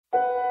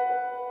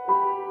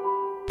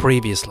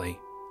Previously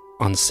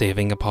on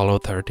Saving Apollo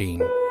 13.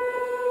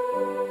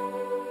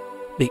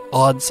 The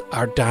odds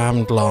are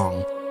damned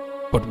long,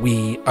 but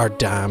we are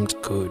damned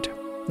good.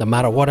 No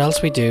matter what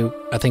else we do,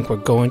 I think we're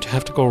going to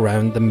have to go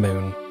round the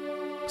moon.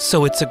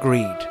 So it's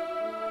agreed.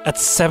 At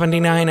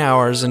 79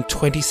 hours and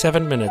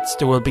 27 minutes,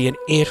 there will be an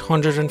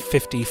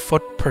 850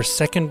 foot per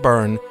second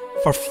burn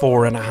for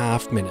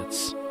 4.5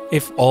 minutes.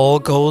 If all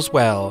goes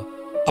well,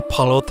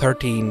 Apollo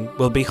 13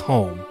 will be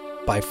home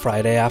by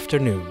Friday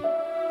afternoon.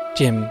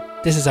 Jim,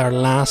 this is our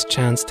last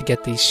chance to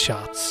get these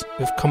shots.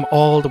 We've come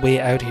all the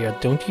way out here.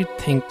 Don't you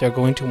think they're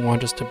going to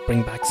want us to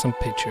bring back some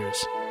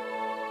pictures?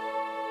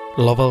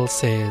 Lovell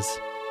says,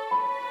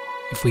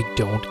 if we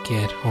don't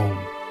get home,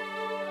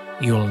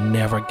 you'll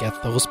never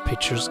get those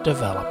pictures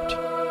developed.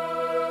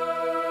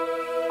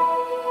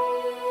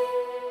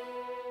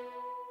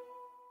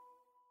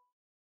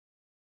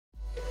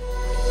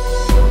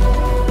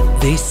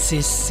 This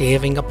is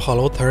Saving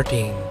Apollo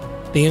 13.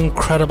 The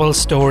incredible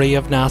story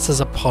of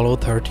NASA's Apollo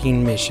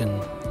 13 mission,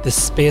 the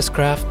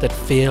spacecraft that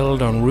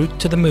failed en route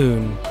to the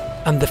moon,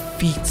 and the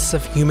feats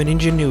of human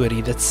ingenuity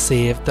that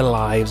saved the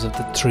lives of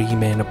the 3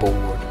 men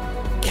aboard.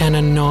 Can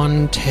a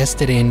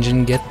non-tested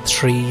engine get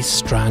 3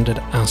 stranded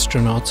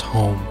astronauts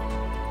home?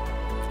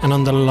 And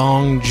on the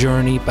long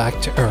journey back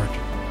to Earth,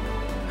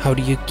 how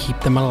do you keep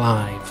them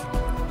alive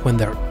when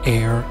their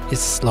air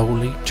is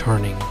slowly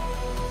turning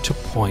to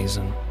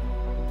poison?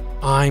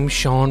 I'm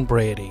Sean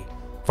Brady,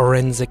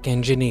 forensic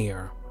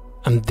engineer,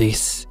 and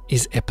this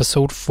is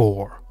episode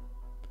 4,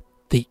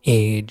 The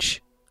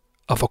Age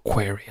of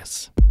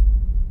Aquarius.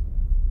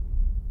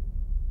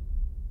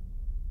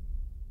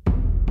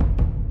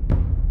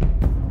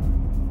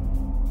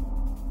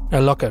 Now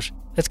look it,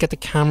 let's get the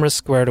cameras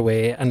squared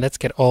away and let's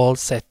get all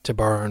set to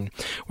burn.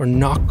 We're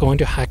not going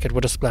to hack it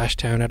with a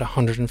splashdown at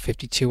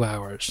 152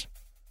 hours.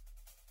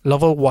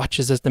 Lovell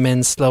watches as the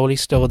men slowly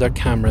stow their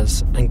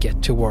cameras and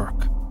get to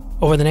work.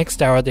 Over the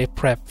next hour they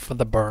prep for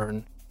the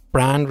burn.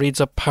 Brand reads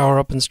up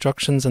power-up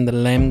instructions and the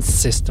LEMS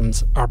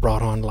systems are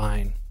brought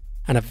online.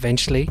 And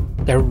eventually,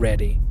 they're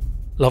ready.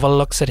 Lovell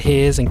looks at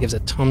Hayes and gives a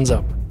thumbs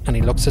up, and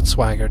he looks at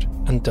Swaggart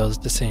and does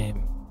the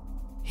same.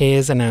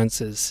 Hayes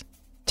announces,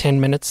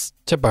 10 minutes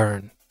to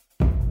burn.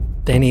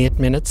 Then 8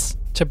 minutes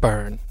to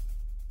burn.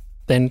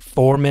 Then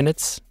 4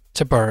 minutes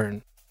to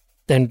burn.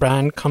 Then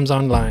Brand comes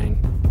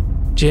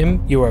online.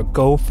 Jim, you are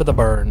go for the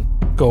burn.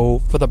 Go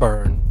for the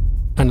burn.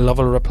 And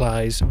Lovell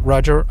replies,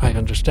 Roger, I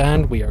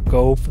understand, we are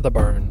go for the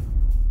burn.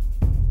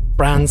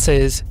 Brand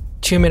says,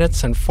 2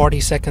 minutes and 40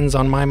 seconds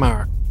on my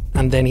mark.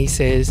 And then he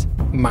says,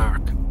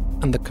 mark.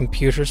 And the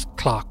computer's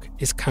clock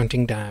is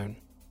counting down.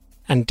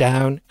 And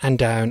down and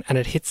down, and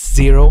it hits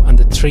 0 and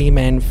the 3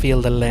 men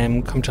feel the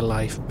LEM come to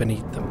life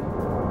beneath them.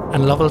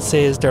 And Lovell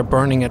says they're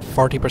burning at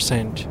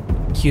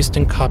 40%.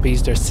 Houston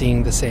copies they're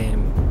seeing the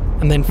same.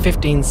 And then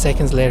 15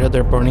 seconds later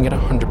they're burning at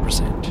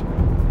 100%.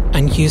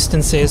 And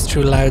Houston says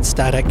through loud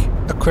static,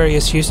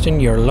 Aquarius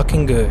Houston, you're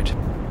looking good.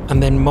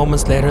 And then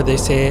moments later they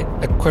say,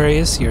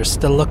 Aquarius, you're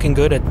still looking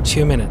good at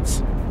 2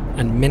 minutes.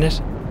 And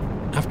minute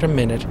after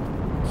minute,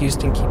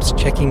 Houston keeps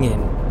checking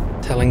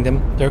in, telling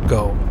them they're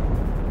go.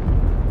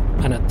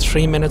 And at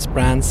 3 minutes,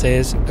 Brand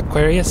says,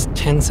 Aquarius,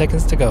 10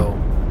 seconds to go.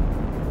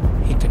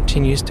 He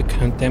continues to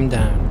count them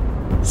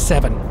down.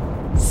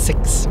 7,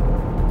 6,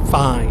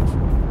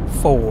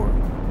 5,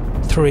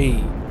 4,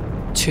 3,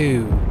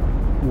 2,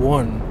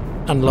 1.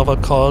 And Lovell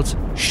calls,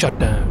 shut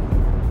down.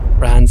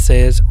 Brand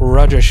says,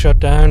 Roger, shut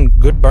down.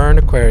 Good burn,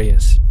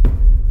 Aquarius.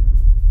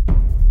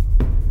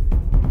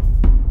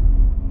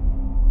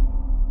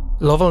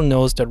 Lovell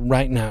knows that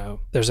right now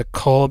there's a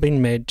call being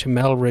made to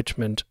Mel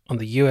Richmond on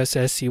the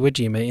USS Iwo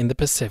Jima in the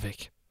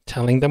Pacific,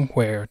 telling them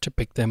where to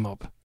pick them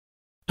up.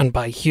 And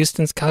by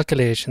Houston's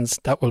calculations,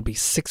 that will be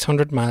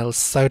 600 miles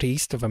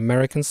southeast of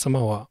American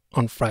Samoa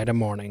on Friday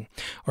morning,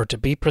 or to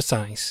be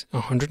precise,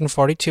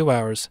 142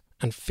 hours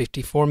and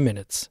 54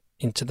 minutes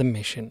into the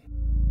mission.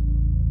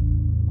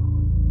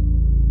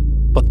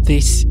 But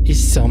this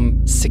is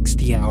some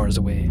 60 hours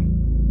away,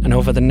 and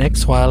over the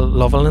next while,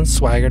 Lovell and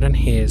Swaggart and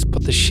Hayes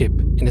put the ship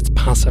in its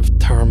passive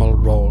thermal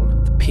roll,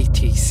 the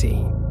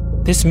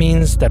PTC. This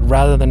means that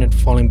rather than it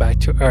falling back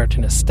to Earth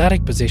in a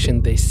static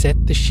position, they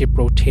set the ship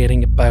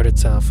rotating about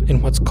itself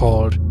in what's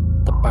called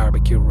the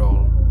barbecue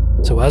roll.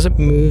 So as it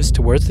moves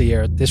towards the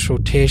Earth, this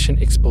rotation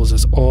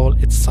exposes all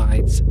its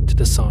sides to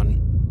the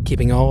sun,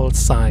 keeping all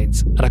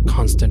sides at a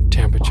constant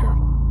temperature.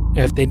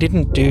 Now, if they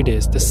didn't do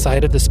this, the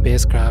side of the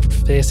spacecraft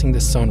facing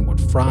the sun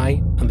would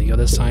fry and the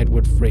other side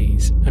would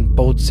freeze, and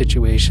both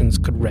situations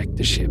could wreck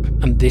the ship,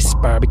 and this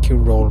barbecue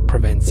roll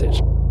prevents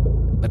it.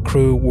 The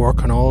crew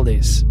work on all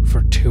this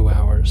for 2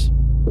 hours.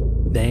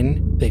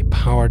 Then they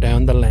power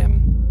down the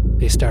LEM.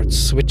 They start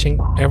switching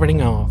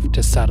everything off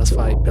to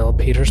satisfy Bill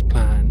Peters'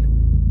 plan.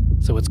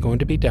 So it's going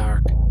to be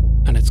dark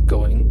and it's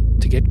going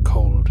to get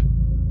cold.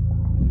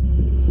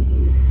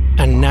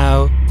 And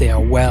now they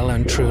are well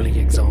and truly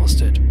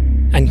exhausted,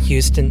 and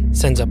Houston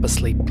sends up a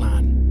sleep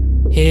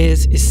plan.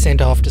 Hayes is sent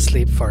off to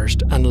sleep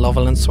first, and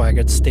Lovell and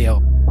Swaggart stay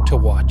up to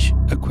watch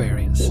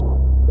Aquarius.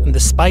 And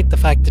despite the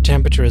fact the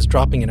temperature is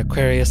dropping in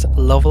Aquarius,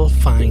 Lovell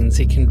finds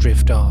he can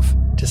drift off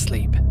to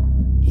sleep.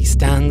 He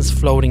stands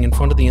floating in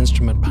front of the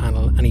instrument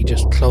panel and he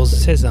just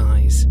closes his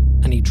eyes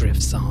and he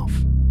drifts off.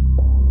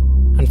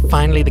 And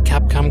finally the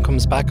Capcom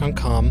comes back on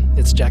comm.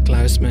 It's Jack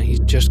Lousma. He's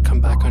just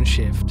come back on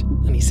shift.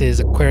 And he says,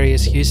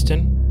 Aquarius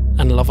Houston?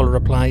 And Lovell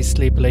replies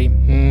sleepily,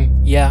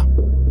 yeah,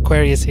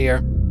 Aquarius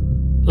here.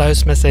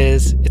 Lousma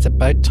says, it's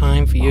about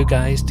time for you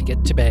guys to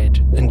get to bed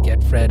and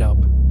get Fred up.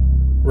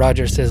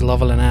 Roger, says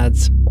Lovell, and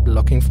adds,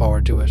 looking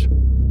forward to it.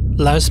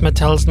 Lousma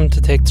tells them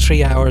to take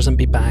 3 hours and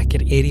be back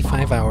at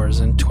 85 hours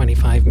and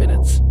 25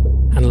 minutes.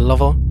 And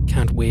Lovell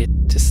can't wait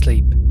to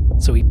sleep.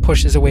 So he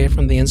pushes away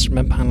from the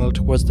instrument panel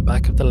towards the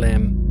back of the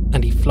LEM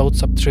and he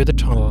floats up through the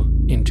tunnel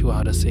into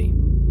Odyssey.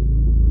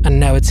 And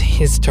now it's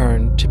his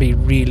turn to be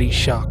really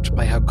shocked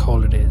by how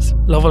cold it is.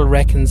 Lovell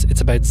reckons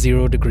it's about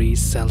 0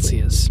 degrees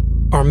Celsius.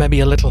 Or maybe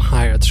a little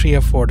higher, 3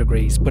 or 4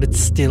 degrees, but it's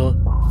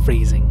still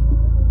freezing.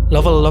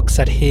 Lovell looks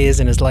at Hayes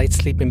in his light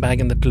sleeping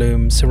bag in the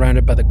gloom,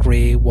 surrounded by the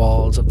grey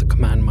walls of the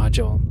command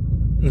module.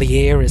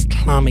 The air is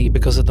clammy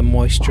because of the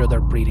moisture they're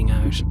breathing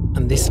out,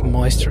 and this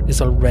moisture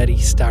is already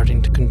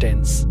starting to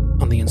condense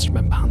on the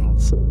instrument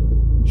panels.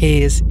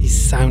 Hayes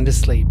is sound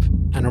asleep,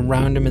 and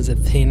around him is a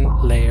thin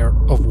layer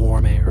of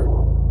warm air.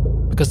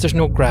 Because there's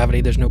no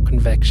gravity, there's no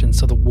convection,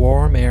 so the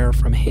warm air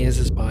from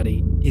Hayes'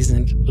 body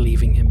isn't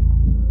leaving him.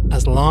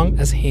 As long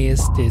as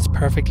Hayes stays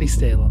perfectly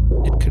still,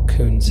 it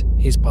cocoons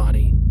his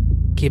body,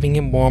 keeping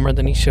him warmer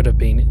than he should have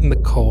been in the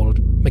cold,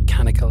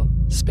 mechanical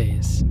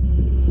space.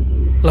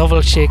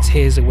 Lovell shakes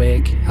Hayes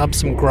awake,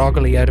 helps him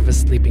groggily out of his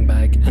sleeping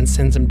bag, and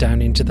sends him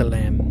down into the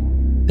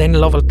LEM. Then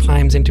Lovell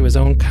climbs into his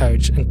own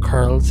couch and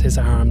curls his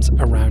arms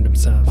around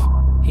himself.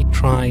 He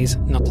tries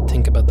not to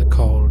think about the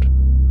cold.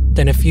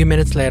 Then a few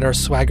minutes later,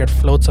 Swaggart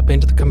floats up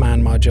into the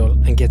command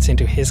module and gets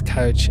into his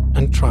couch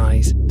and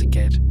tries to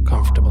get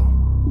comfortable.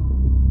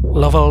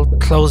 Lovell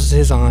closes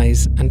his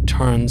eyes and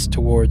turns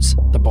towards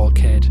the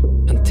bulkhead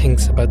and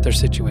thinks about their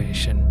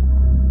situation.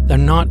 They're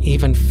not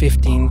even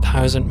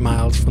 15,000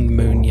 miles from the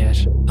moon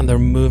yet, and they're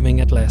moving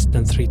at less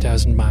than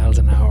 3,000 miles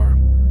an hour.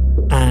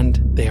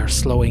 And they are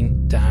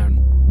slowing down.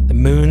 The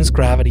moon's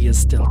gravity is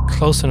still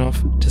close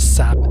enough to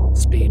sap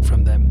speed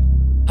from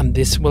them, and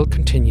this will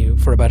continue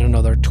for about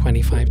another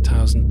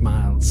 25,000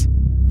 miles.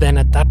 Then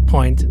at that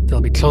point,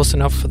 they'll be close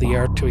enough for the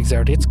Earth to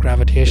exert its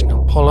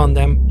gravitational pull on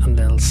them, and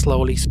they'll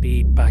slowly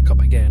speed back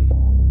up again.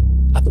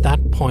 At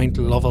that point,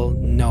 Lovell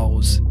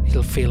knows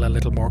he'll feel a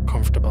little more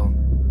comfortable.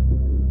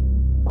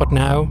 But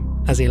now,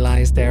 as he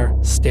lies there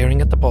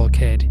staring at the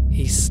bulkhead,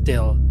 he's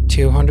still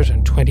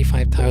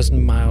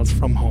 225,000 miles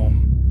from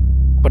home.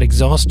 But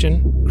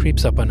exhaustion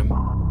creeps up on him,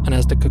 and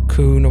as the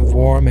cocoon of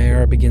warm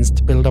air begins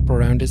to build up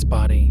around his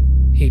body,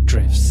 he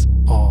drifts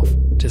off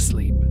to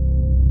sleep.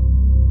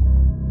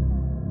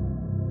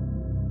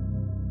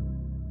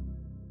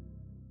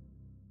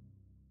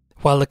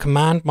 While the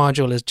command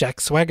module is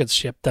Jack Swaggart's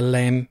ship, the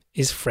LEM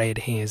is Fred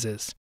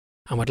Hayes'.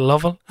 And with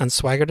Lovell and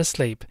Swaggart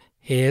asleep,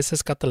 Hayes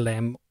has got the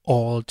LEM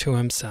all to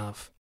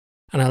himself.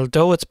 And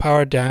although it's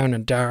powered down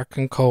and dark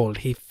and cold,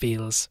 he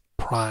feels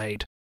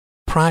pride.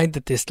 Pride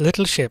that this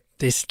little ship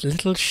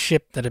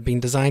that had been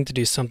designed to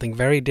do something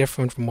very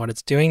different from what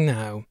it's doing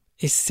now,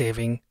 is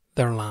saving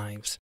their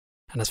lives.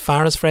 And as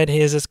far as Fred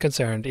Hayes is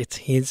concerned, it's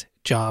his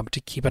job to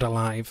keep it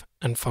alive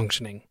and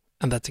functioning.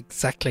 And that's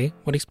exactly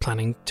what he's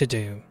planning to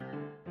do.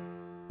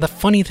 The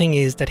funny thing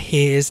is that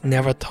Hayes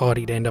never thought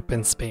he'd end up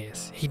in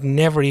space. He'd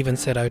never even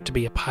set out to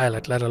be a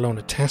pilot, let alone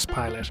a test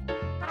pilot.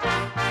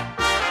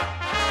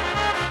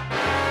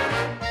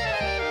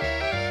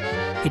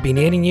 He'd been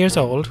 18 years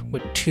old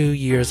with 2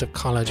 years of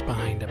college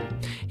behind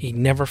him. He'd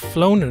never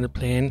flown in a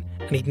plane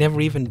and he'd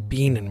never even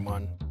been in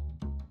one.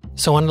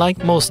 So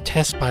unlike most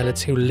test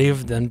pilots who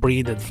lived and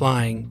breathed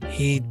flying,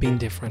 he'd been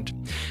different.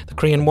 The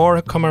Korean War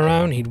had come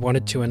around, he'd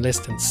wanted to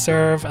enlist and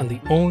serve, and the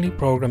only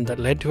program that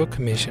led to a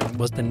commission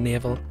was the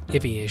Naval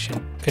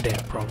Aviation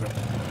Cadet Program.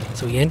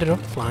 So he ended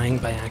up flying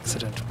by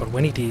accident, but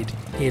when he did,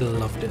 he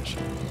loved it.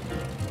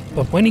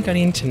 But when he got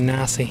into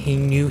NASA, he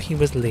knew he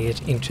was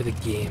late into the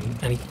game,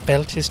 and he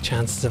felt his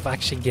chances of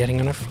actually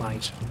getting on a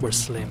flight were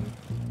slim.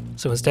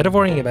 So instead of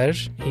worrying about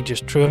it, he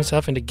just threw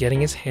himself into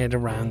getting his head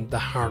around the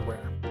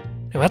hardware.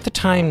 Now at the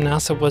time,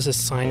 NASA was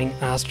assigning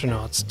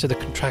astronauts to the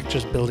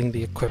contractors building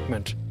the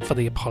equipment for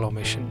the Apollo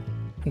mission.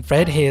 And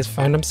Fred Hayes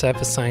found himself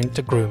assigned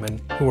to Grumman,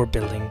 who were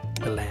building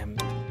the LEM.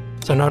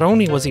 So not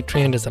only was he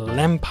trained as a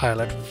LEM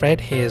pilot, Fred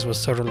Hayes was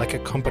sort of like a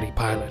company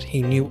pilot.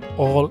 He knew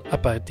all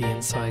about the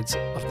insides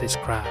of this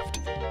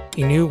craft.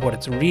 He knew what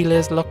its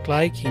relays looked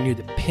like, he knew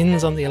the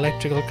pins on the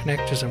electrical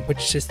connectors and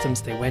which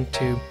systems they went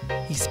to.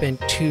 He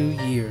spent 2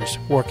 years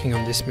working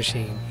on this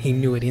machine. He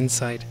knew it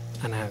inside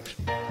and out.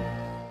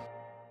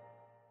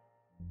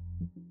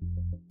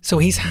 So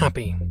he's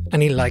happy,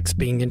 and he likes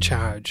being in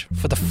charge.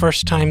 For the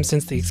first time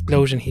since the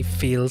explosion, he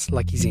feels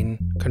like he's in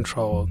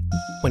control.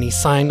 When he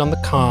signed on the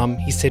comm,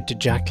 he said to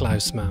Jack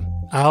Lousma,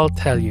 "I'll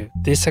tell you,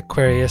 this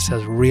Aquarius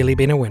has really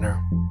been a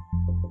winner."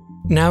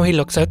 Now he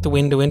looks out the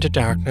window into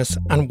darkness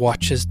and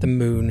watches the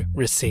moon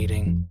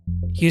receding.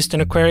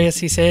 Houston Aquarius,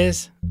 he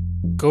says.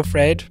 Go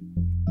Fred.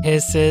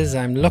 Hayes says,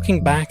 I'm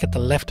looking back at the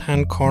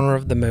left-hand corner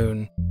of the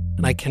moon,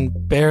 and I can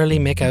barely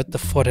make out the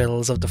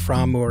foothills of the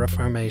Fra Moura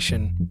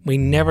Formation. We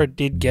never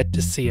did get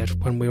to see it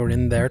when we were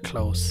in there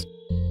close.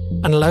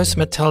 And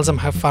Lousma tells him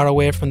how far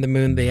away from the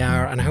moon they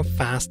are and how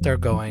fast they're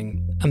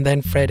going. And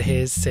then Fred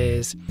Hayes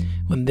says,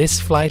 when this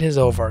flight is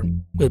over,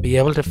 we'll be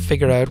able to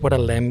figure out what a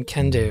LEM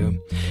can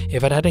do.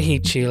 If it had a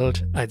heat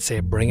shield, I'd say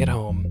bring it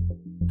home.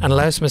 And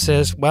Lousma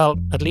says, well,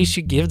 at least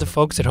you give the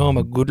folks at home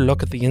a good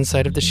look at the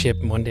inside of the ship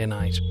Monday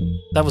night.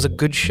 That was a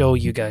good show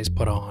you guys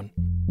put on.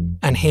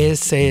 And Hayes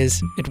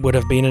says it would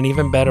have been an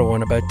even better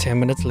one about 10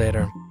 minutes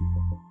later.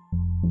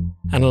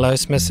 And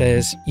Lousma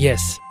says,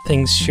 yes,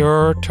 things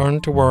sure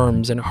turned to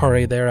worms in a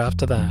hurry there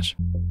after that.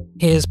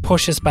 Hayes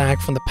pushes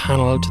back from the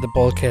panel to the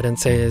bulkhead and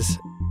says,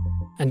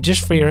 and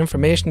just for your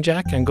information,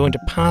 Jack, I'm going to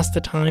pass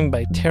the time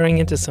by tearing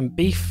into some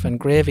beef and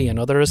gravy and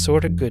other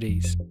assorted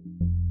goodies.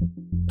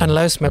 And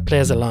Lousma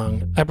plays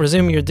along. I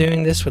presume you're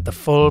doing this with the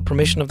full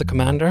permission of the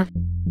commander?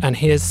 And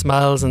Hayes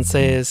smiles and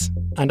says,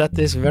 and at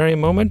this very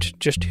moment,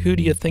 just who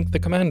do you think the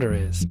commander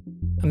is?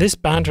 And this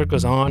banter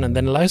goes on, and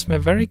then Lousma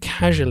very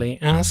casually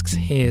asks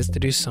Hayes to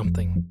do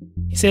something.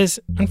 He says,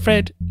 and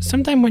Fred,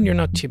 sometime when you're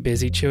not too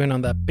busy chewing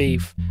on that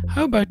beef,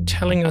 how about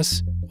telling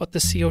us what the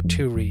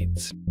CO2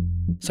 reads?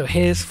 So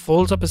Hayes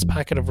folds up his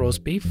packet of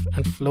roast beef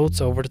and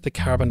floats over to the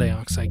carbon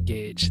dioxide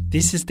gauge.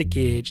 This is the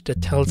gauge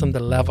that tells him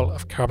the level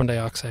of carbon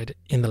dioxide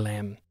in the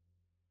LEM.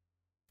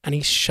 And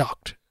he's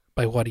shocked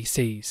by what he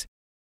sees.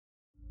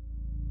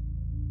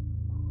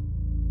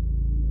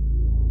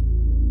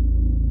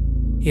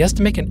 He has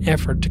to make an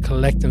effort to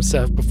collect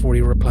himself before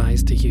he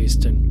replies to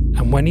Houston.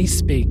 And when he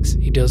speaks,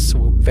 he does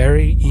so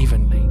very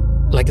evenly,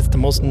 like it's the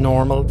most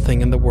normal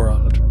thing in the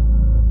world.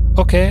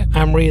 Okay,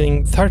 I'm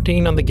reading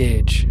 13 on the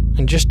gauge.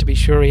 And just to be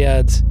sure, he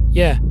adds,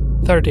 yeah,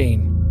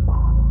 13.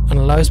 And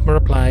Lousma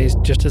replies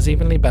just as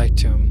evenly back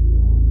to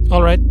him.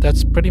 Alright,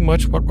 that's pretty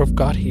much what we've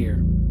got here.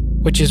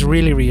 Which is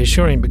really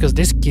reassuring because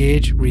this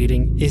gauge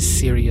reading is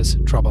serious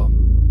trouble.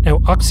 Now,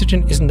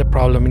 oxygen isn't a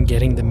problem in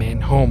getting the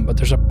men home, but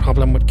there's a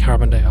problem with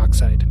carbon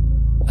dioxide.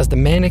 As the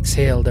men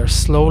exhale, they're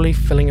slowly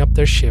filling up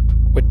their ship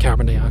with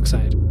carbon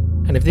dioxide.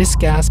 And if this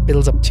gas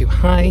builds up too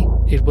high,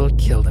 it will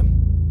kill them.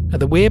 Now,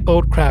 the way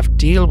boatcraft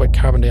deal with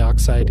carbon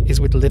dioxide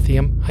is with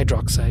lithium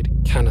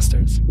hydroxide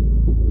canisters.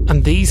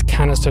 And these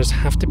canisters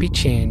have to be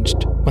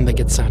changed when they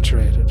get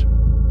saturated.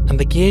 And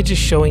the gauge is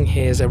showing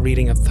Hayes a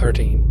reading of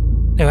 13.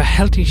 Now, a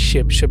healthy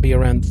ship should be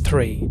around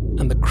 3,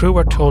 and the crew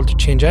are told to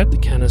change out the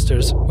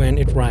canisters when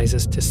it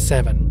rises to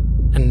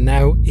 7. And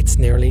now it's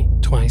nearly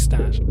twice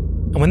that.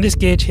 And when this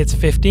gauge hits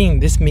 15,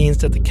 this means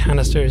that the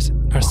canisters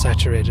are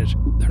saturated.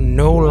 They're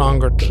no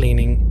longer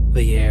cleaning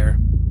the air.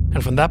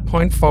 And from that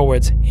point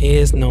forwards,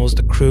 Hayes knows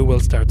the crew will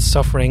start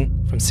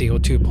suffering from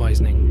CO2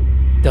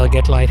 poisoning. They'll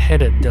get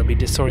lightheaded, they'll be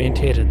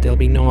disorientated, they'll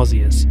be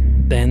nauseous.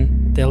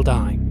 Then they'll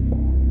die.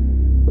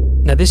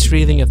 Now, this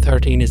reading of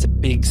 13 is a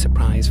big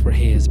surprise for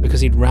Hayes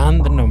because he'd ran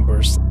the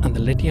numbers and the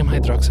lithium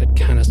hydroxide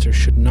canister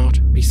should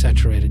not be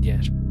saturated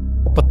yet.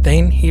 But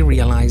then he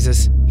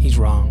realises he's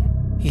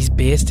wrong. He's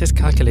based his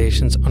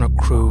calculations on a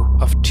crew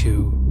of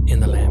 2 in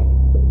the LEM,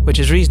 which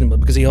is reasonable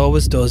because he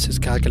always does his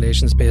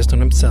calculations based on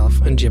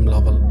himself and Jim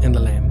Lovell in the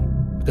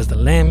LEM, because the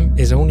LEM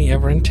is only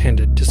ever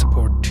intended to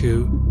support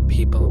 2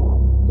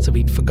 people. So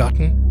he'd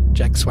forgotten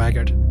Jack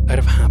Swigert out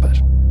of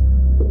habit.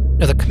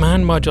 Now, the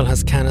command module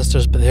has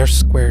canisters, but they're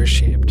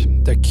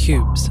square-shaped. They're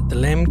cubes. The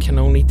LEM can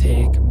only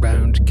take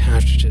round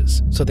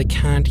cartridges, so they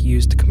can't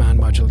use the command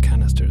module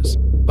canisters.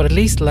 But at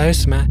least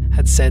Lousma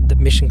had said that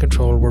Mission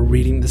Control were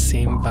reading the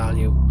same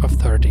value of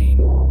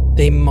 13.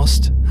 They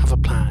must have a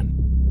plan.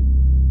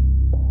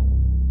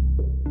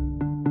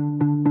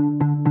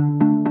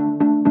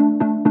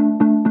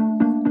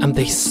 And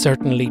they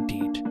certainly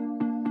did.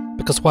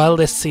 Because while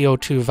this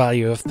CO2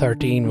 value of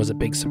 13 was a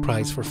big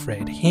surprise for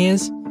Fred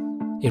Hayes,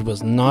 it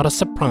was not a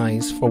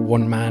surprise for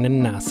one man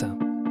in NASA,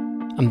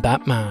 and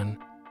that man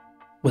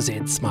was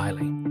Ed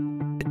Smiley.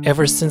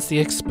 Ever since the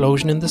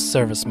explosion in the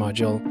service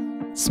module,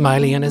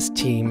 Smiley and his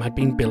team had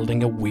been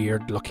building a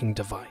weird-looking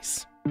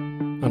device.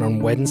 And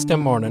on Wednesday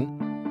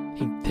morning,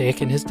 he'd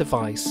taken his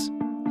device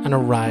and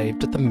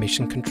arrived at the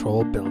Mission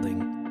Control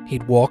building.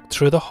 He'd walked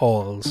through the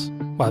halls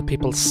while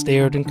people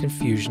stared in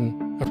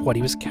confusion at what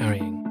he was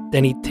carrying.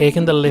 Then he'd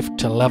taken the lift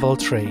to level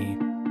 3,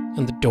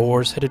 and the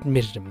doors had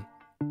admitted him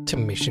to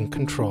Mission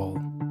Control.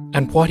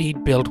 And what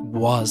he'd built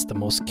was the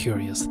most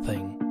curious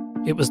thing.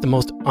 It was the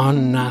most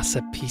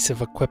un-NASA piece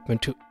of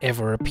equipment to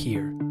ever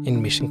appear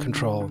in Mission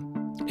Control.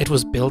 It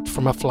was built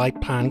from a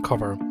flight plan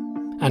cover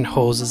and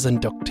hoses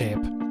and duct tape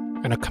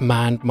and a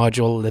command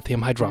module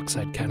lithium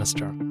hydroxide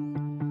canister.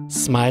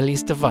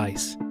 Smiley's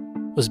device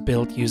was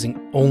built using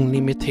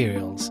only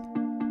materials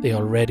they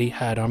already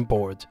had on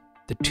board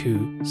the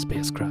 2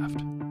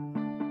 spacecraft.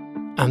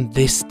 And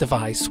this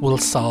device will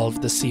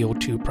solve the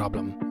CO2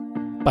 problem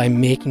by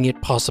making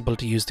it possible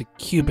to use the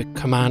cubic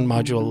command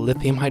module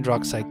lithium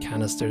hydroxide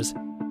canisters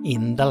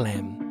in the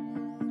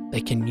LEM.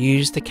 They can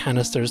use the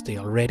canisters they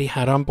already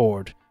had on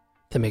board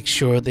to make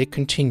sure they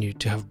continue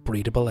to have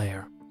breathable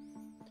air.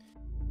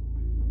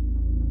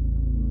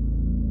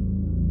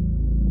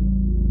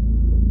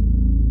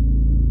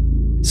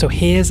 So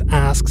Hayes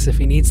asks if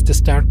he needs to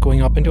start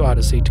going up into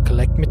Odyssey to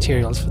collect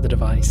materials for the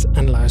device,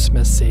 and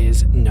Louseman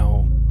says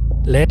no.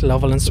 Let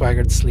Lovell and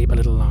Swaggart sleep a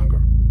little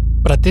longer.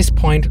 But at this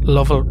point,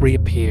 Lovell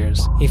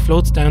reappears. He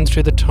floats down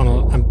through the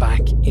tunnel and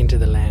back into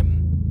the Lem.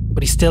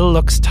 But he still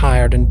looks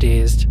tired and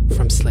dazed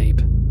from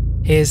sleep.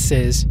 Hayes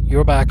says,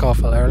 "You're back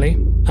awful early,"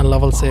 and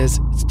Lovell says,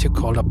 "It's too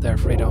cold up there,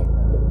 Frito."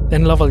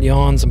 Then Lovell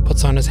yawns and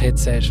puts on his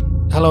headset.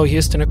 "Hello,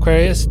 Houston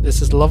Aquarius,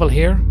 this is Lovell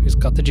here, who's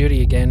got the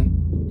duty again."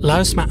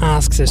 Louseman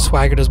asks if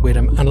Swaggart is with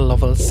him, and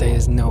Lovell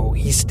says no,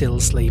 he's still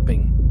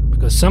sleeping.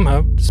 Because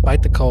somehow,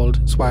 despite the cold,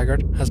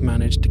 Swaggart has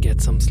managed to get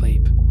some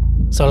sleep.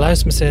 So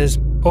Louseman says,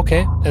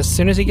 "Okay, as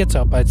soon as he gets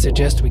up, I'd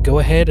suggest we go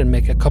ahead and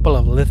make a couple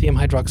of lithium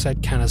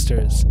hydroxide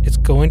canisters. It's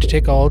going to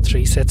take all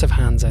 3 sets of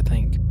hands, I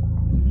think."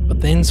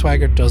 But then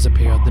Swaggart does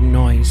appear. The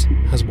noise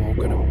has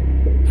woken him.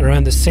 And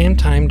around the same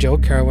time, Joe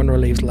Kerwin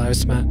relieves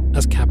Louseman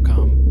as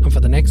Capcom, and for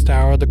the next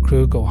hour the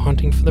crew go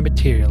hunting for the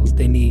materials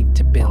they need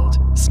to build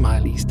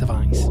Smiley's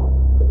device.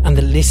 And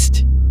the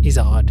list is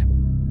odd.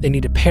 They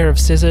need a pair of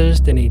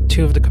scissors, they need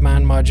 2 of the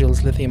command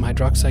module's lithium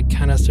hydroxide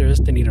canisters,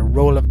 they need a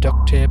roll of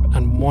duct tape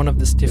and 1 of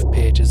the stiff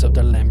pages of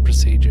their LEM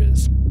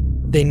procedures.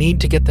 They need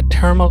to get the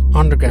thermal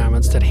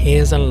undergarments that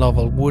Hayes and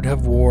Lovell would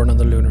have worn on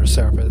the lunar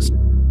surface.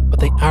 But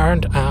they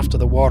aren't after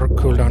the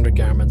water-cooled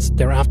undergarments,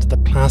 they're after the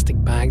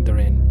plastic bag they're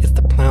in. It's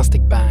the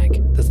plastic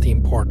bag that's the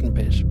important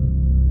bit.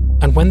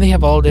 And when they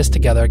have all this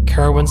together,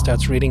 Kerwin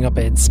starts reading up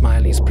Ed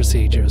Smiley's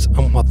procedures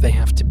on what they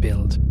have to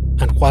build.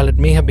 And while it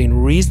may have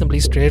been reasonably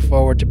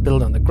straightforward to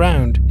build on the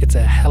ground, it's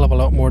a hell of a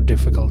lot more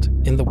difficult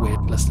in the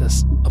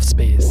weightlessness of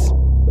space.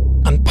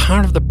 And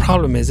part of the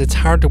problem is it's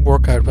hard to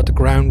work out what the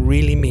ground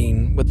really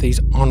mean with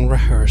these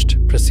unrehearsed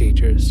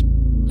procedures.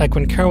 Like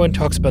when Kerwin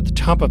talks about the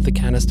top of the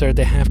canister,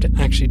 they have to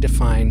actually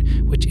define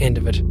which end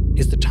of it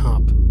is the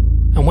top.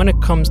 And when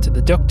it comes to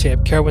the duct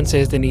tape, Kerwin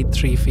says they need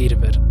 3 feet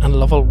of it, and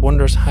Lovell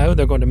wonders how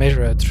they're going to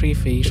measure out 3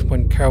 feet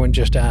when Kerwin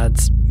just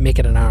adds, make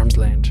it an arm's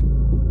length.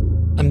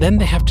 And then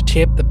they have to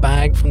tape the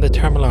bag from the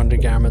thermal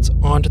undergarments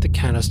onto the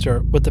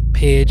canister with the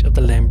page of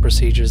the LEM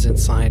procedures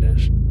inside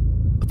it.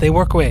 But they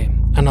work away,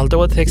 and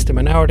although it takes them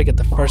an hour to get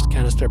the first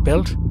canister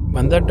built,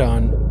 when they're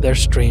done, they're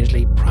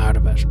strangely proud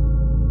of it.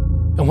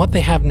 And what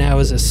they have now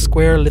is a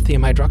square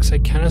lithium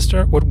hydroxide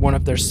canister with one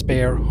of their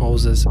spare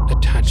hoses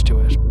attached to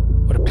it,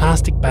 with a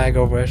plastic bag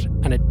over it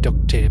and it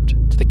duct taped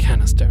to the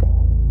canister.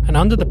 And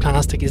under the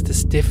plastic is the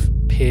stiff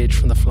page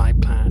from the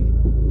flight plan.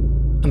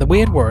 And the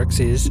way it works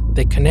is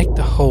they connect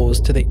the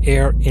hose to the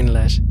air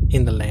inlet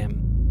in the LEM,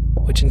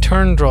 which in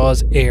turn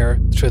draws air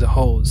through the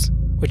hose,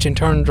 which in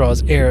turn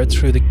draws air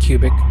through the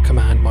cubic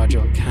command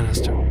module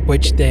canister,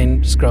 which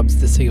then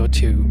scrubs the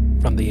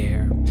CO2 from the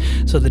air.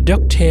 So the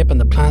duct tape and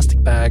the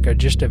plastic bag are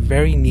just a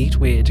very neat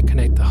way to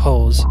connect the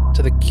hose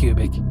to the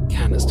cubic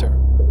canister.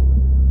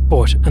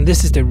 But, and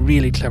this is the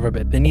really clever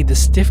bit, they need the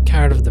stiff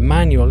card of the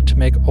manual to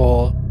make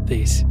all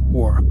this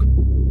work.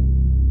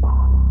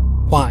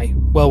 Why?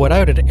 Well,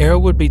 without it, air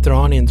would be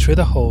drawn in through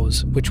the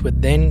hose, which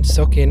would then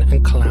suck in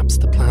and collapse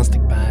the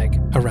plastic bag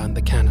around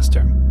the canister.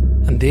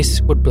 And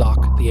this would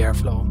block the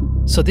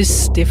airflow. So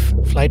this stiff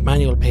flight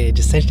manual page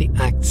essentially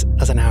acts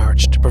as an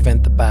arch to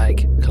prevent the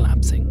bag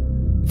collapsing.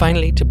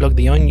 Finally, to plug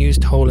the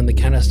unused hole in the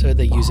canister,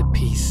 they use a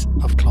piece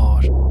of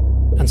cloth.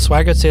 And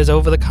Swaggart says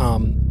over the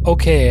comm,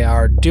 "Okay,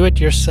 our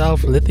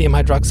do-it-yourself lithium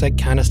hydroxide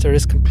canister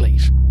is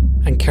complete."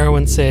 And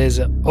Kerwin says,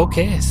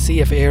 "Okay, see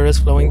if air is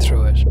flowing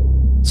through it."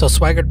 So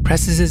Swaggart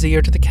presses his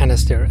ear to the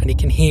canister and he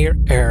can hear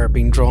air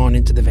being drawn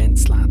into the vent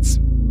slats.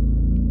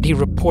 He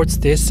reports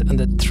this and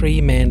the 3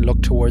 men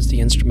look towards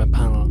the instrument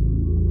panel.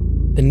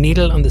 The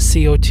needle on the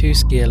CO2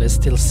 scale is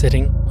still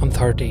sitting on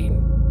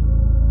 13.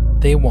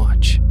 They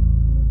watch.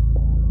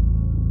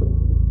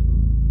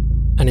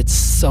 And it's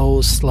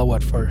so slow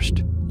at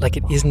first, like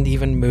it isn't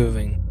even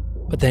moving.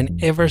 But then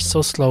ever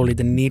so slowly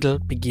the needle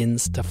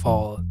begins to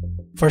fall.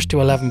 First to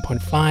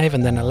 11.5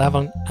 and then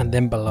 11 and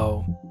then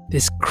below.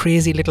 This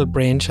crazy little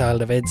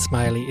brainchild of Ed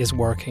Smiley is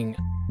working.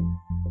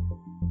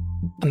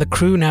 And the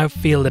crew now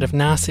feel that if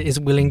NASA is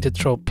willing to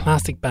throw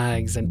plastic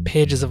bags and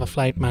pages of a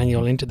flight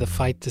manual into the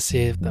fight to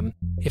save them,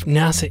 if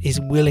NASA is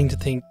willing to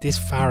think this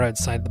far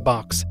outside the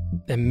box,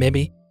 then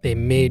maybe they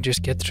may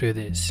just get through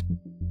this.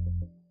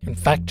 In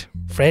fact,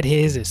 Fred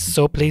Hayes is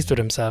so pleased with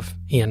himself,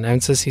 he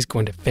announces he's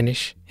going to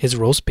finish his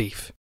roast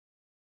beef.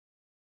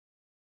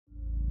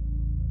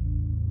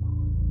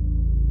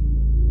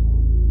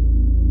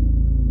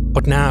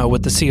 But now,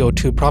 with the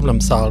CO2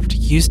 problem solved,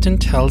 Houston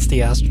tells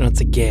the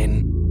astronauts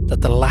again that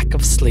the lack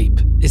of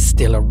sleep is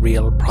still a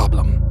real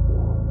problem.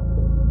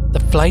 The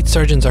flight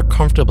surgeons are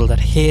comfortable that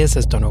Hayes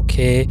has done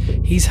okay,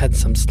 he's had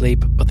some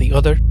sleep, but the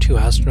other 2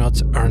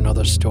 astronauts are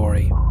another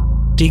story.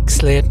 Deke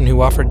Slayton,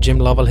 who offered Jim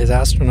Lovell his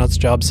astronaut's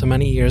job so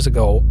many years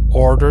ago,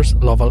 orders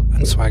Lovell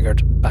and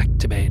Swaggart back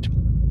to bed.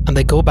 And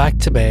they go back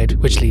to bed,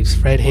 which leaves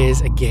Fred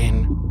Hayes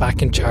again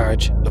back in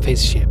charge of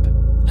his ship.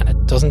 And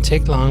it doesn't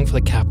take long for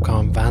the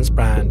Capcom Vance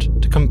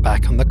Brand to come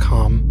back on the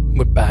comm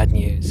with bad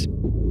news.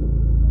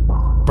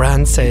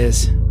 Brand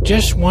says,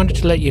 "Just wanted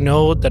to let you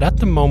know that at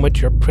the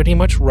moment you're pretty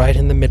much right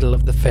in the middle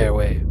of the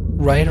fairway,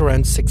 right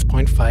around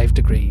 6.5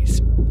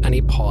 degrees. And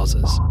he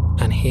pauses,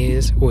 and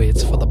Hayes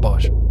waits for the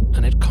butt,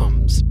 and it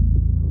comes.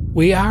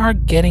 "We are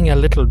getting a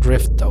little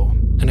drift though,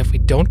 and if we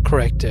don't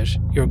correct it,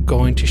 you're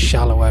going to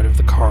shallow out of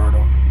the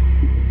corridor."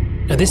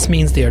 Now this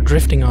means they are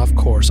drifting off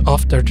course,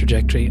 off their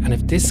trajectory, and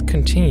if this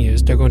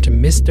continues, they're going to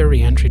miss their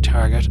re-entry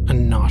target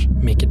and not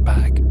make it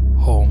back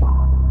home.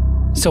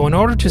 So in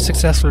order to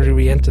successfully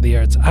re-enter the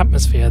Earth's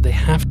atmosphere, they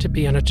have to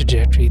be on a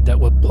trajectory that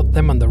will put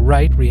them on the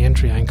right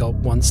re-entry angle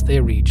once they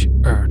reach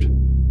Earth.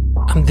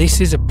 And this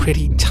is a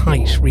pretty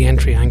tight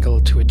re-entry angle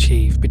to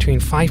achieve, between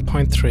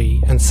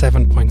 5.3 and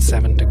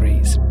 7.7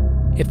 degrees.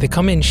 If they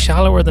come in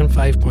shallower than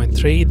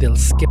 5.3, they'll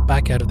skip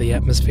back out of the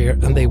atmosphere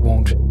and they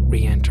won't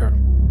re-enter.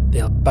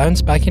 They'll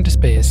bounce back into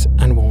space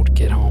and won't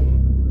get home.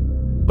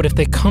 But if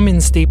they come in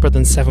steeper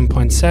than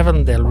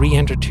 7.7, they'll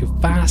re-enter too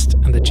fast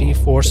and the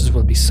G-forces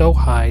will be so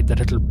high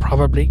that it'll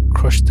probably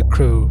crush the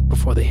crew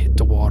before they hit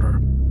the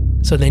water.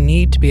 So they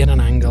need to be at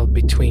an angle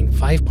between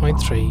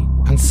 5.3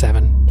 and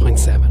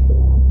 7.7.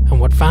 And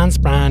what Vance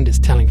Brand is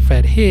telling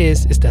Fred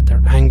Hayes is that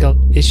their angle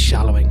is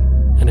shallowing.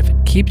 And if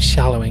it keeps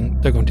shallowing,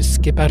 they're going to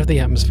skip out of the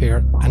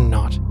atmosphere and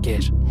not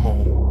get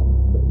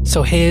home.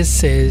 So Hayes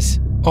says,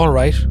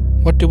 "Alright,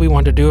 what do we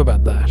want to do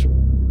about that?"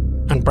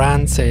 And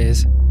Brand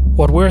says,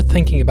 "What we're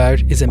thinking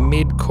about is a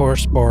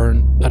mid-course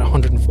burn at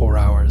 104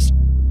 hours.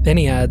 Then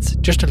he adds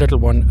just a little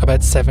one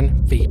about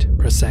 7 feet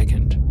per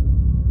second.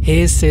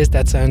 Hayes says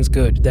that sounds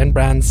good. Then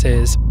Brand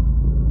says,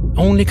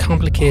 "Only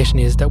complication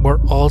is that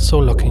we're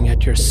also looking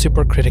at your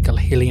supercritical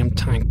helium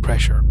tank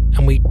pressure,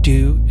 and we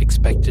do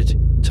expect it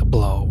to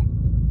blow.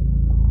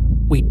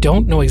 We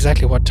don't know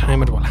exactly what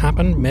time it will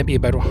happen, maybe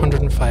about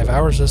 105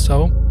 hours or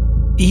so.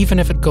 Even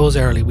if it goes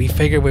early, we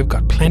figure we've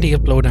got plenty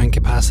of blowdown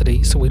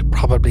capacity, so we'll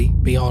probably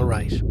be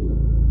alright."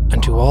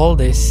 And to all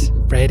this,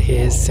 Fred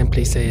Hayes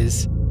simply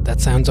says, "That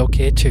sounds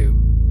okay too."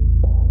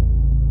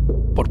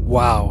 But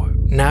wow,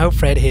 now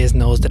Fred Hayes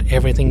knows that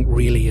everything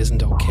really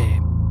isn't okay.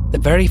 The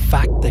very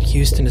fact that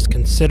Houston is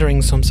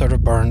considering some sort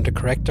of burn to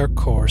correct their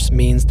course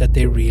means that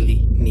they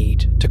really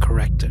need to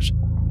correct it,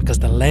 because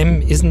the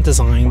LEM isn't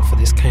designed for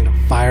this kind of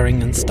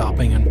firing and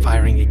stopping and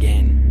firing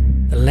again.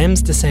 The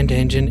LEM's descent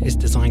engine is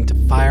designed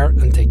to fire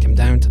and take them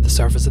down to the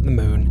surface of the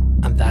moon,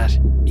 and that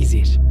is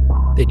it.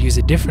 They'd use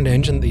a different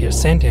engine, the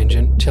ascent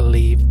engine, to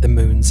leave the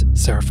moon's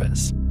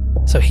surface.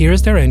 So here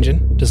is their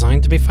engine,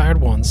 designed to be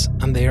fired once,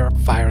 and they are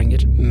firing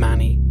it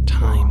many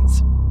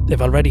times.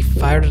 They've already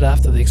fired it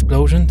after the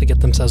explosion to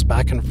get themselves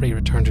back on a free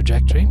return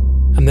trajectory,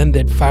 and then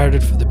they'd fired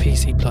it for the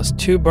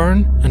PC+2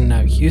 burn, and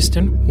now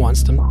Houston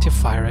wants them to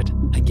fire it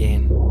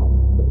again.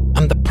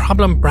 And the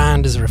problem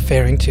Brand is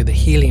referring to, the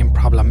helium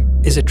problem,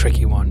 is a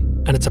tricky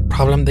one, and it's a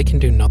problem they can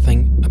do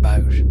nothing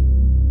about.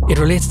 It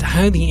relates to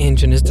how the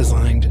engine is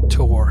designed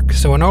to work.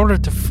 So in order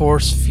to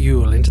force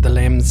fuel into the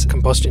LEM's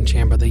combustion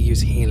chamber, they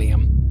use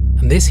helium.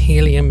 And this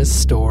helium is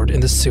stored in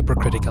the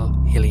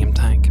supercritical helium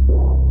tank.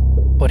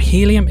 But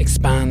helium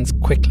expands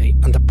quickly,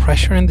 and the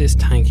pressure in this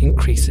tank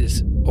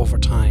increases over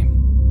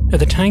time. Now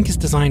the tank is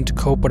designed to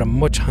cope with a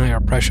much higher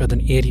pressure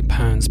than 80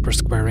 pounds per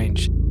square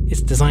inch.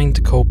 It's designed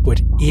to cope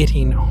with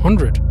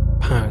 1,800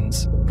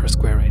 pounds per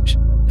square inch.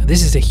 Now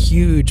this is a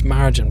huge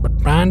margin, but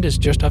Brand is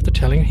just after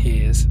telling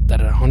Hayes that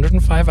at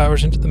 105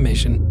 hours into the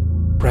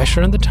mission,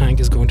 pressure in the tank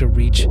is going to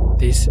reach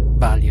this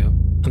value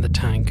and the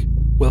tank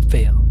will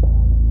fail.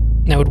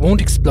 Now it won't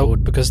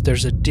explode because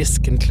there's a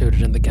disc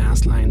included in the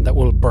gas line that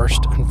will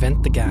burst and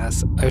vent the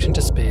gas out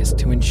into space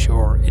to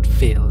ensure it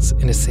fails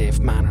in a safe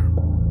manner.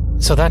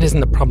 So that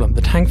isn't the problem.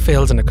 The tank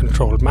fails in a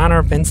controlled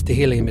manner, vents the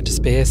helium into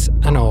space,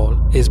 and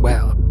all is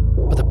well.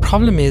 But the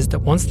problem is that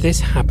once this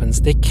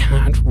happens, they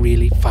can't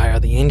really fire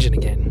the engine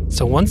again.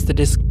 So once the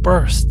disc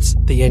bursts,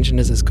 the engine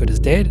is as good as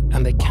dead,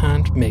 and they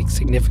can't make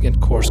significant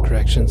course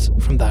corrections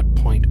from that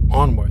point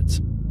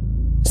onwards.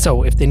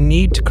 So if they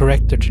need to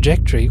correct their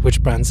trajectory,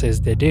 which Brand says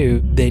they do,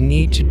 they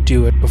need to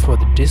do it before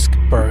the disc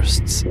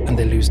bursts and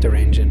they lose their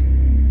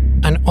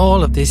engine. And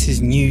all of this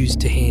is news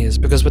to Hayes,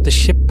 because with the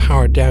ship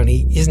powered down,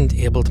 he isn't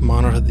able to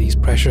monitor these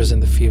pressures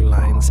in the fuel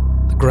lines.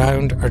 The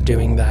ground are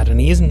doing that, and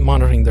he isn't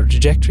monitoring their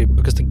trajectory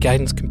because the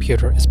guidance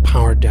computer is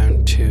powered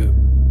down too.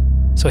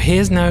 So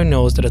Hayes now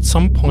knows that at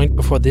some point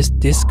before this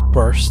disc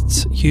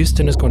bursts,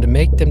 Houston is going to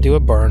make them do a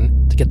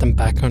burn to get them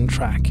back on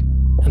track.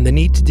 And they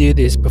need to do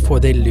this before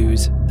they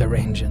lose their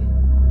engine.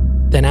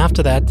 Then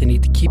after that, they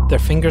need to keep their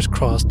fingers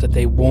crossed that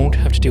they won't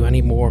have to do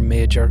any more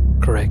major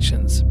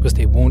corrections, because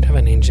they won't have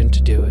an engine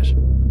to do it.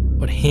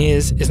 But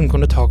Hayes isn't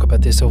going to talk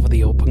about this over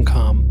the open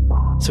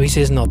comm, so he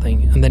says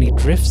nothing, and then he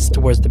drifts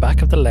towards the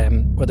back of the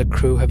LEM where the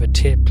crew have a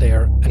tape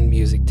player and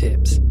music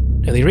tapes.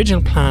 Now the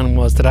original plan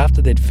was that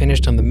after they'd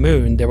finished on the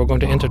moon, they were going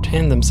to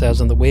entertain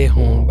themselves on the way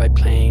home by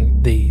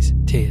playing these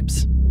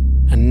tapes.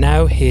 And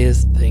now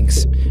Hayes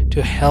thinks,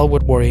 to hell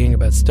with worrying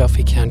about stuff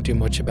he can't do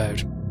much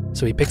about.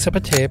 So he picks up a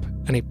tape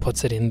and he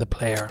puts it in the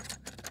player.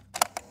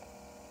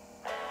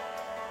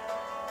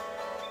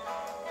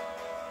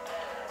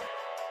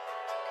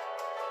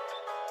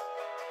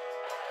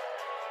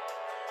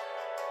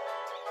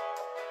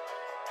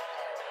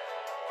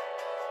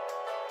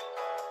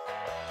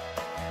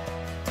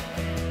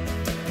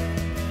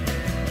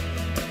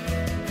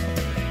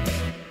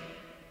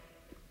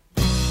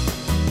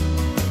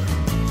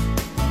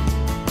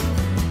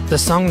 The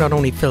song not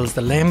only fills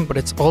the LEM, but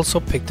it's also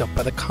picked up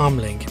by the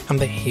Comlink, and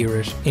they hear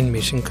it in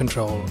Mission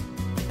Control.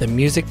 The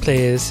music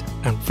plays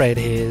and Fred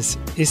Hayes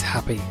is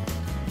happy.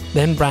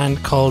 Then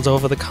Brand calls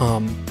over the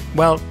comm.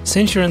 Well,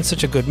 since you're in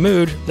such a good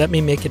mood, let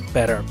me make it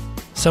better.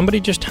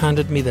 Somebody just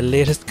handed me the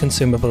latest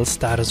consumable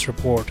status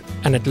report,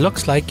 and it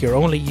looks like you're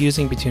only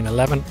using between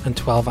 11 and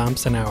 12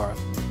 amps an hour.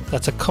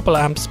 That's a couple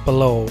amps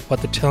below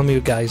what the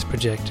Telmu guys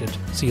projected,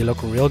 so you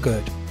look real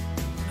good.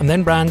 And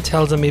then Brand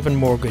tells him even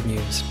more good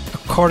news.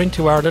 According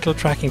to our little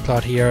tracking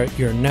plot here,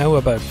 you're now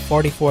about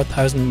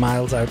 44,000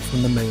 miles out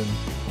from the moon.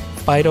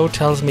 Fido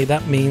tells me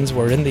that means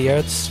we're in the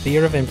Earth's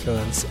sphere of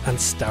influence and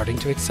starting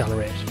to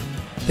accelerate.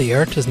 The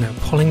Earth is now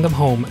pulling them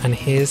home, and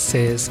Hayes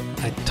says,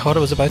 I thought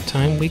it was about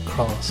time we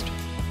crossed.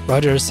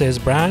 Rogers says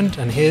Brand,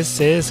 and Hayes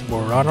says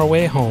we're on our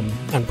way home,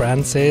 and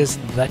Brand says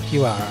that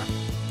you are.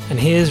 And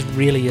Hayes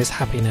really is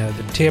happy now.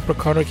 The tape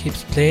recorder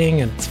keeps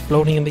playing and it's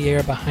floating in the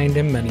air behind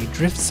him, and he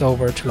drifts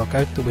over to look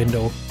out the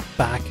window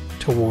back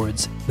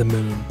towards the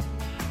moon.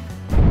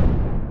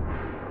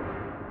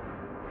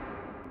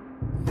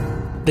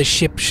 The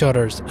ship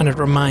shudders, and it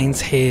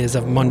reminds Hayes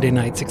of Monday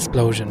night's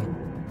explosion.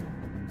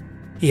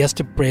 He has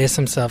to brace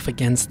himself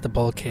against the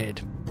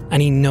bulkhead,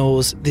 and he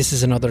knows this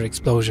is another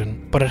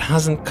explosion, but it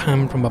hasn't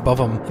come from above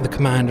him in the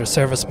command or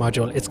service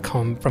module, it's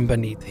come from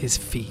beneath his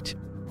feet.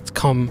 It's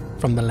come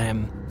from the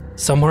LEM.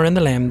 Somewhere in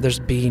the LEM there's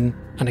been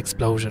an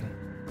explosion.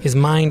 His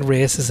mind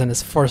races, and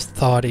his first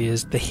thought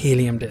is the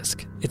helium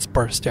disk. It's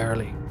burst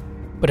early.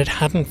 But it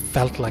hadn't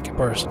felt like a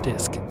burst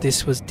disk.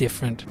 This was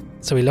different.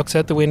 So he looks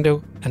out the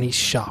window and he's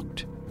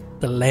shocked.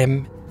 The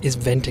LEM is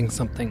venting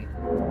something.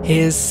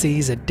 Hayes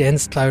sees a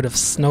dense cloud of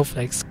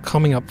snowflakes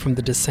coming up from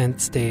the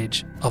descent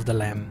stage of the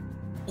LEM.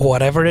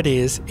 Whatever it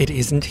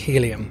isn't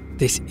helium.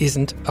 This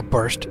isn't a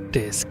burst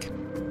disk.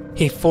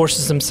 He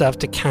forces himself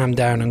to calm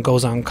down and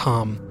goes on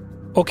comm.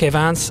 Okay,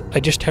 Vance, I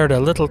just heard a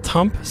little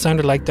thump,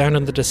 sounded like down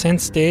on the descent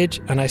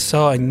stage, and I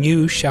saw a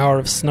new shower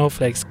of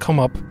snowflakes come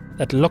up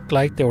that looked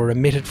like they were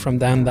emitted from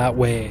down that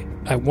way.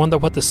 I wonder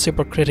what the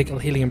supercritical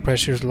helium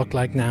pressures look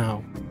like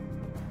now.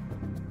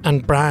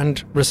 And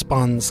Brand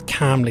responds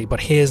calmly,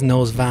 but Hayes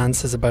knows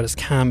Vance is about as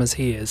calm as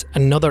he is.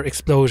 Another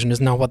explosion is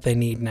not what they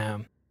need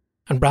now.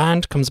 And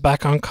Brand comes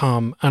back on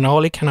comm, and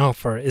all he can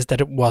offer is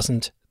that it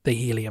wasn't the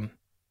helium.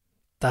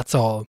 That's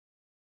all.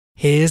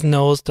 Hayes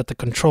knows that the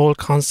control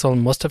console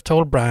must have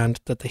told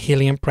Brand that the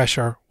helium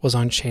pressure was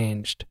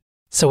unchanged.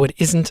 So it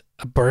isn't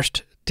a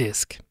burst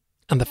disk.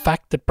 And the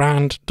fact that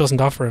Brand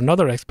doesn't offer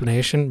another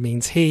explanation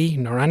means he,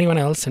 nor anyone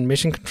else in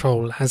Mission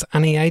Control, has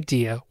any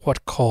idea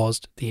what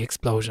caused the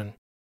explosion.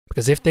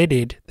 Because if they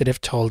did, they'd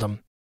have told him.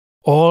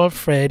 All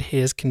Fred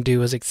Hayes can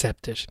do is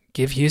accept it,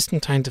 give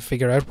Houston time to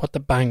figure out what the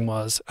bang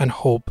was, and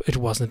hope it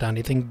wasn't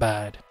anything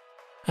bad.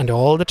 And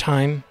all the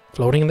time,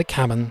 floating in the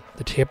cabin,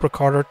 the tape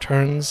recorder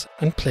turns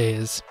and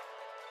plays,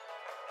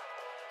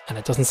 and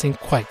it doesn't seem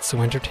quite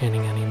so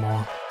entertaining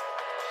anymore.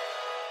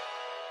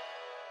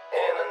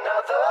 In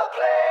another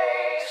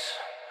place,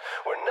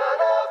 where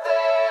none of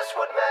this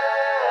would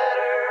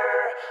matter,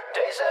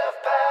 days have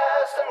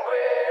passed and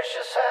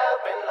wishes have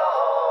been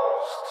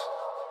lost.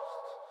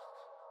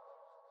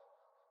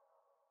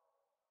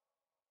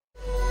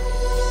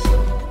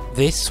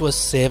 This was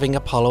Saving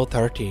Apollo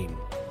 13.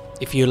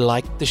 If you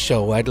liked the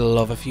show, I'd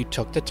love if you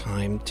took the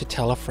time to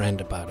tell a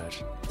friend about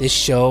it. This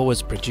show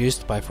was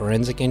produced by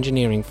forensic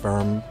engineering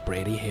firm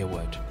Brady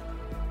Haywood.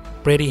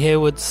 Brady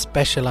Haywood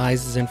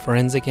specialises in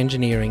forensic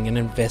engineering and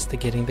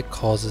investigating the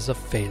causes of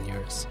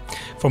failures.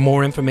 For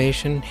more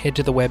information, head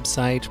to the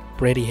website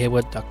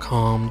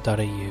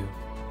bradyhaywood.com.au.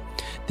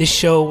 This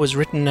show was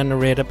written and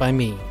narrated by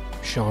me,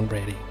 Sean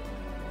Brady.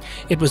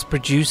 It was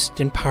produced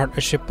in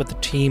partnership with the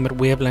team at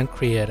Wavelength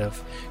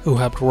Creative, who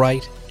helped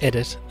write,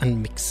 edit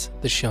and mix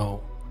the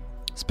show.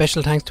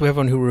 Special thanks to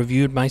everyone who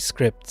reviewed my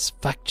scripts,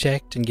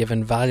 fact-checked and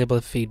given valuable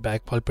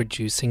feedback while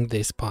producing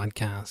this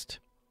podcast.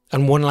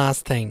 And one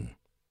last thing.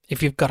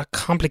 If you've got a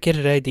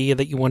complicated idea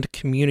that you want to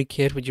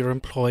communicate with your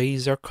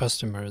employees or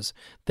customers,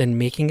 then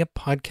making a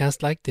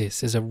podcast like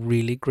this is a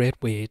really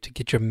great way to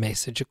get your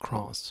message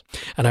across.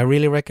 And I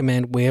really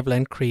recommend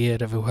Wavelength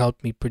Creative, who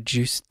helped me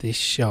produce this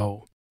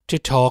show. To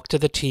talk to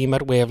the team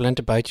at Wavelength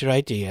about your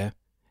idea,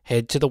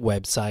 head to the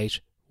website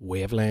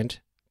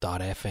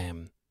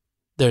wavelength.fm.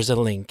 There's a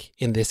link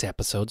in this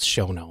episode's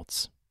show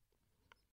notes.